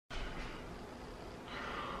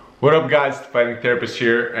What up guys, the Fighting Therapist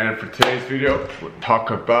here, and for today's video we'll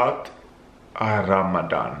talk about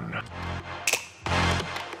Ramadan.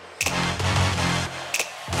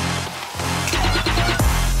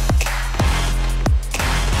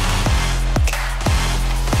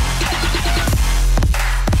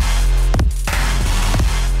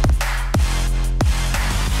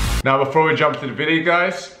 Now before we jump to the video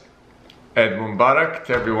guys, Eid Mubarak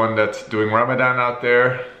to everyone that's doing Ramadan out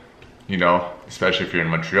there. You know, especially if you're in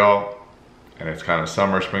Montreal and it's kind of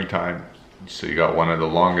summer, springtime, so you got one of the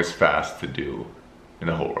longest fasts to do in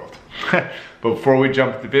the whole world. But before we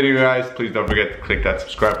jump to the video guys, please don't forget to click that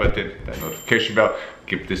subscribe button, that notification bell,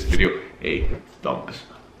 give this video a thumbs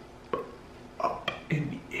up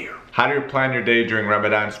in the air. How do you plan your day during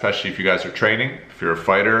Ramadan, especially if you guys are training, if you're a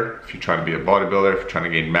fighter, if you're trying to be a bodybuilder, if you're trying to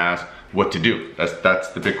gain mass, what to do? That's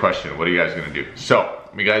the big question. What are you guys gonna do? So,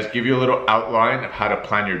 let me guys give you a little outline of how to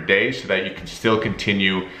plan your day so that you can still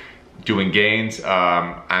continue doing gains,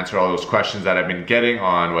 answer all those questions that I've been getting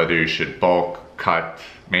on whether you should bulk, cut,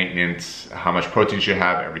 maintenance, how much protein you should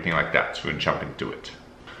have, everything like that. So we're gonna jump into it.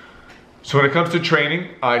 So when it comes to training,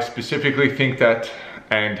 I specifically think that,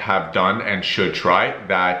 and have done and should try,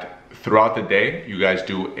 that throughout the day, you guys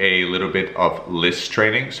do a little bit of LIST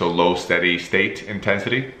training, so low steady state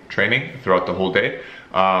intensity training throughout the whole day.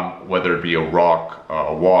 Whether it be a walk,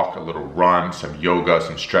 a little run, some yoga,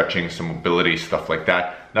 some stretching, some mobility, stuff like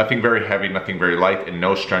that. Nothing very heavy, nothing very light, and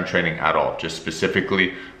no strength training at all. Just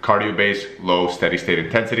specifically cardio-based, low steady state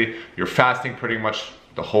intensity. You're fasting pretty much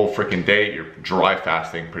the whole freaking day. You're dry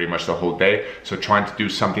fasting pretty much the whole day. So trying to do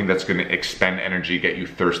something that's gonna expend energy, get you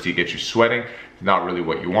thirsty, get you sweating, not really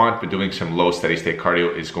what you want, but doing some low steady state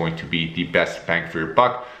cardio is going to be the best bang for your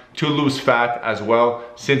buck. To lose fat as well,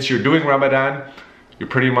 since you're doing Ramadan, you're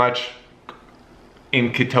pretty much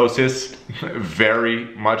in ketosis, very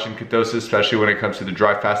much in ketosis, especially when it comes to the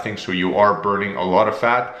dry fasting. So you are burning a lot of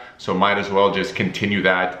fat. So might as well just continue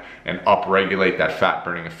that and upregulate that fat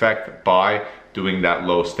burning effect by doing that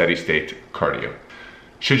low steady state cardio.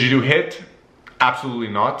 Should you do HIIT? Absolutely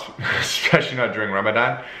not, especially not during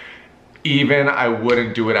Ramadan. Even I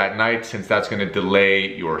wouldn't do it at night, since that's gonna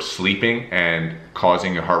delay your sleeping and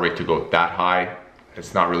causing your heart rate to go that high.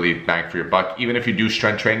 It's not really bang for your buck. Even if you do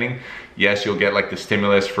strength training, yes, you'll get like the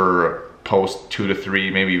stimulus for post 2 to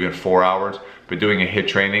 3, maybe even 4 hours, but doing a HIIT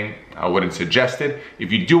training, I wouldn't suggest it.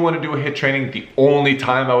 If you do want to do a HIIT training, the only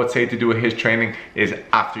time I would say to do a HIIT training is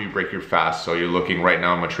after you break your fast. So you're looking right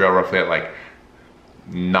now in Montreal roughly at like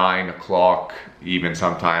 9 o'clock, even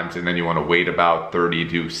sometimes, and then you want to wait about 30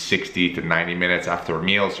 to 60 to 90 minutes after a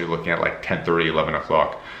meal. So you're looking at like 10:30, 11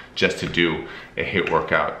 o'clock just to do a HIIT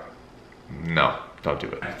workout. No, don't do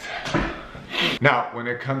it. Now, when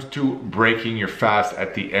it comes to breaking your fast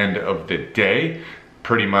at the end of the day,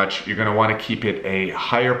 pretty much you're gonna wanna keep it a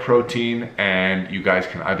higher protein, and you guys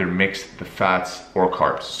can either mix the fats or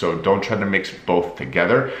carbs. So don't try to mix both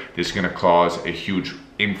together. This is gonna cause a huge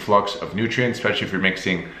influx of nutrients, especially if you're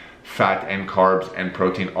mixing fat and carbs and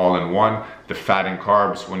protein all in one. The fat and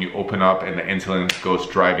carbs, when you open up and the insulin goes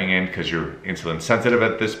driving in, because you're insulin sensitive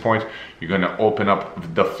at this point, you're gonna open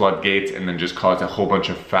up the floodgates and then just cause a whole bunch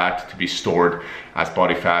of fat to be stored as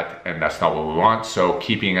body fat, and that's not what we want. So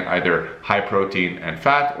keeping it either high protein and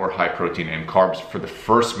fat or high protein and carbs for the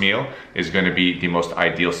first meal is gonna be the most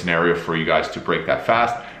ideal scenario for you guys to break that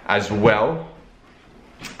fast. As well,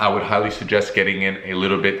 I would highly suggest getting in a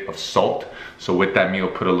little bit of salt. So with that meal,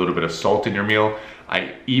 put a little bit of salt in your meal.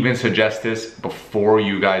 I even suggest this before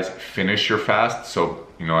you guys finish your fast. So,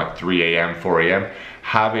 you know, at 3 a.m., 4 a.m.,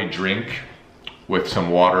 have a drink with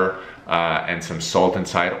some water and some salt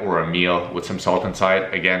inside, or a meal with some salt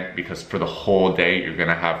inside. Again, because for the whole day, you're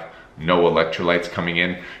gonna have no electrolytes coming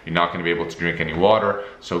in. You're not gonna be able to drink any water.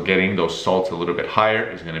 So getting those salts a little bit higher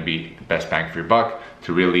is gonna be the best bang for your buck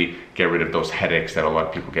to really get rid of those headaches that a lot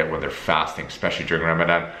of people get when they're fasting, especially during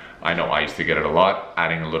Ramadan. I know I used to get it a lot.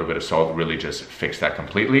 Adding a little bit of salt really just fixed that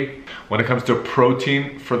completely. When it comes to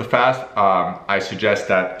protein for the fast, I suggest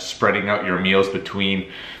that spreading out your meals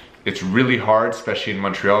between, it's really hard, especially in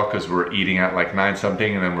Montreal, because we're eating at like 9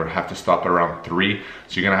 something and then we have to stop at around 3.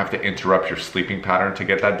 So you're gonna have to interrupt your sleeping pattern to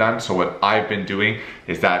get that done. So what I've been doing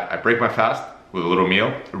is that I break my fast with a little meal.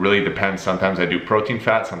 It really depends. Sometimes I do protein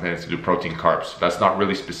fat, sometimes I do protein carbs. So that's not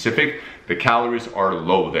really specific. The calories are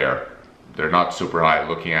low there. They're not super high,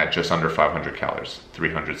 looking at just under 500 calories,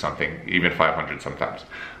 300 something, even 500 sometimes.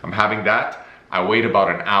 I'm having that. I wait about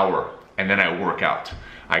an hour and then I work out.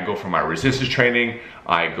 I go for my resistance training,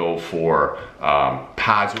 I go for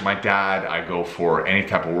pads with my dad, I go for any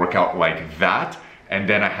type of workout like that. And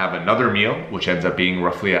then I have another meal, which ends up being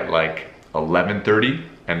roughly at like 11:30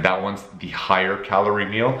 and that one's the higher calorie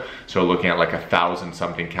meal. So looking at like 1,000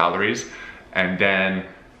 something calories. And then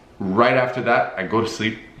right after that, I go to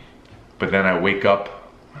sleep, but then I wake up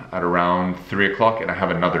at around 3 o'clock and I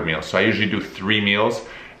have another meal. So I usually do 3 meals.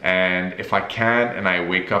 And if I can, and I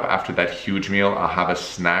wake up after that huge meal, I'll have a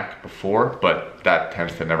snack before, but that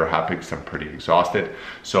tends to never happen because I'm pretty exhausted.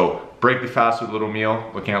 So break the fast with a little meal,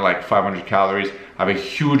 looking at like 500 calories, have a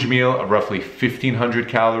huge meal of roughly 1,500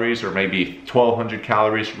 calories or maybe 1,200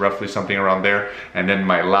 calories, roughly something around there. And then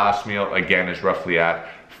my last meal, again, is roughly at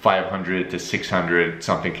 500 to 600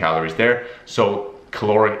 something calories there. So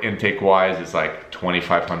caloric intake wise is like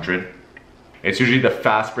 2,500. It's usually the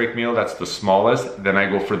fast break meal, that's the smallest. Then I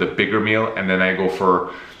go for the bigger meal, and then I go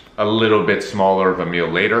for a little bit smaller of a meal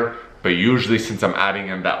later. But usually, since I'm adding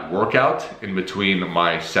in that workout in between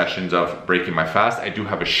my sessions of breaking my fast, I do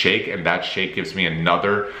have a shake, and that shake gives me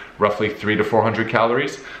another roughly 300 to 400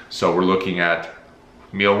 calories. So we're looking at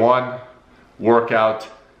meal 1, workout,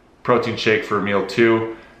 protein shake for meal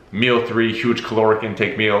 2, meal 3, huge caloric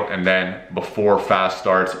intake meal, and then before fast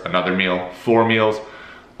starts, another meal, 4 meals,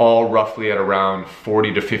 all roughly at around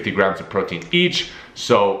 40 to 50 grams of protein each.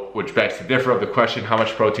 So, which begs the differ of the question, how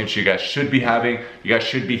much protein you guys should be having? You guys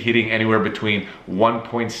should be hitting anywhere between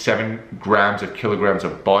 1.7 grams of kilograms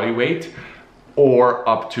of body weight or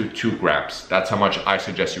up to 2 grams. That's how much I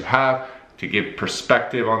suggest you have. To give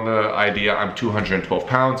perspective on the idea, I'm 212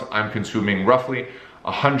 pounds. I'm consuming roughly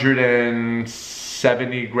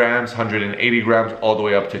 170 grams, 180 grams, all the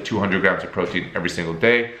way up to 200 grams of protein every single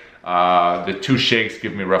day. The 2 shakes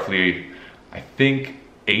give me roughly, I think,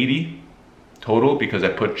 80 total, because I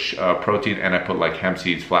put protein and I put like hemp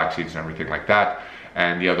seeds, flax seeds, and everything like that.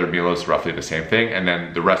 And the other meal is roughly the same thing. And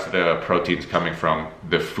then the rest of the proteins coming from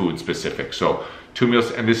the food specific. So 2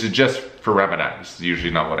 meals, and this is just for Ramadan. This is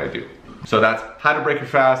usually not what I do. So that's how to break your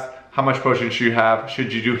fast, how much protein should you have,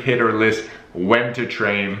 should you do HIIT or list, when to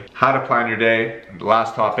train, how to plan your day. And the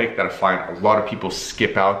last topic that I find a lot of people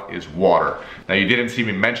skip out is water. Now, you didn't see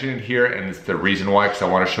me mention it here, and it's the reason why, because I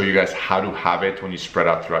want to show you guys how to have it when you spread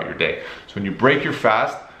out throughout your day. So when you break your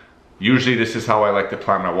fast, usually this is how I like to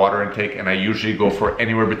plan my water intake, and I usually go for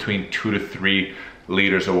anywhere between 2 to 3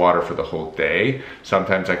 liters of water for the whole day.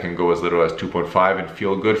 Sometimes I can go as little as 2.5 and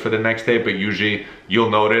feel good for the next day, but usually you'll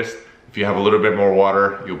notice if you have a little bit more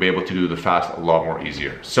water, you'll be able to do the fast a lot more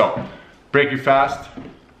easier. So break your fast,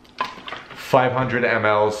 500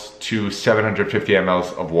 mLs to 750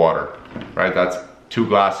 mLs of water, right? That's 2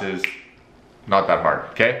 glasses, not that hard,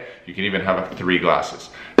 okay? You can even have 3 glasses.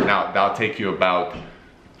 Now, that'll take you about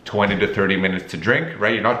 20 to 30 minutes to drink,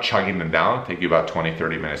 right? You're not chugging them down, take you about 20,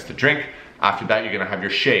 30 minutes to drink. After that, you're gonna have your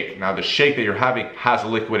shake. Now, the shake that you're having has a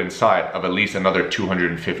liquid inside of at least another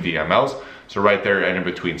 250 mLs. So right there, you're in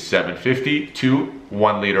between 750 to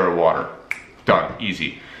 1 liter of water. Done,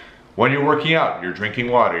 easy. When you're working out, you're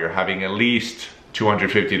drinking water, you're having at least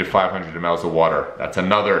 250 to 500 mLs of water. That's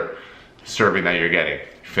another serving that you're getting. You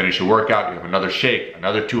finish your workout, you have another shake,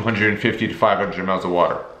 another 250 to 500 mLs of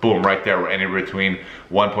water. Boom, right there, we're anywhere between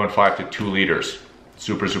 1.5 to 2 liters.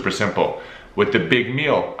 Super, super simple. With the big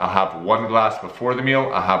meal, I'll have 1 glass before the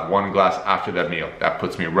meal, I'll have 1 glass after that meal. That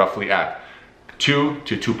puts me roughly at 2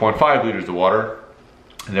 to 2.5 liters of water.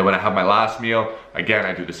 And then when I have my last meal, again,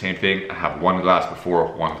 I do the same thing. I have 1 glass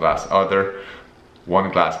before, 1 glass other,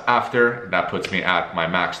 1 glass after. That puts me at my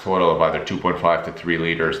max total of either 2.5 to 3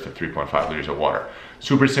 liters to 3.5 liters of water.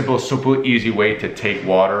 Super simple, super easy way to take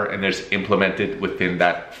water, and there's implemented within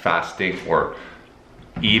that fasting or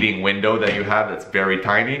eating window that you have that's very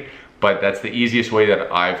tiny, but that's the easiest way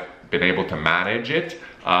that I've been able to manage it.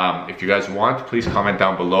 If you guys want, please comment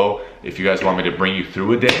down below if you guys want me to bring you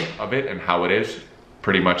through a day of it and how it is.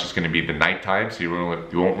 Pretty much it's going to be the nighttime, so you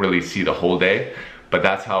won't really see the whole day, but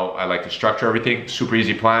that's how I like to structure everything. Super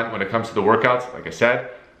easy plan. When it comes to the workouts, like I said,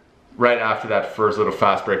 right after that first little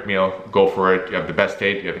fast break meal, go for it. You have the best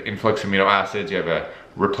state, you have influx amino acids, you have a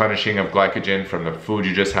replenishing of glycogen from the food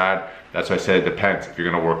you just had. That's why I said it depends. If you're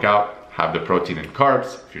going to work out, have the protein and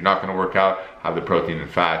carbs. If you're not going to work out, have the protein and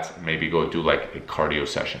fats, and maybe go do like a cardio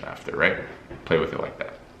session after, right? Play with it like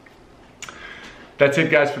that. That's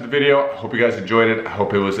it, guys, for the video. I hope you guys enjoyed it. I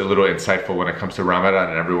hope it was a little insightful when it comes to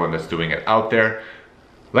Ramadan and everyone that's doing it out there.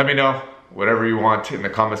 Let me know whatever you want in the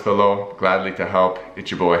comments below. Gladly to help.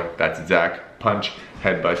 It's your boy, that's Zach. Punch,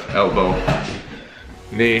 headbutt, elbow,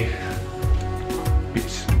 knee.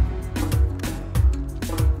 Peace.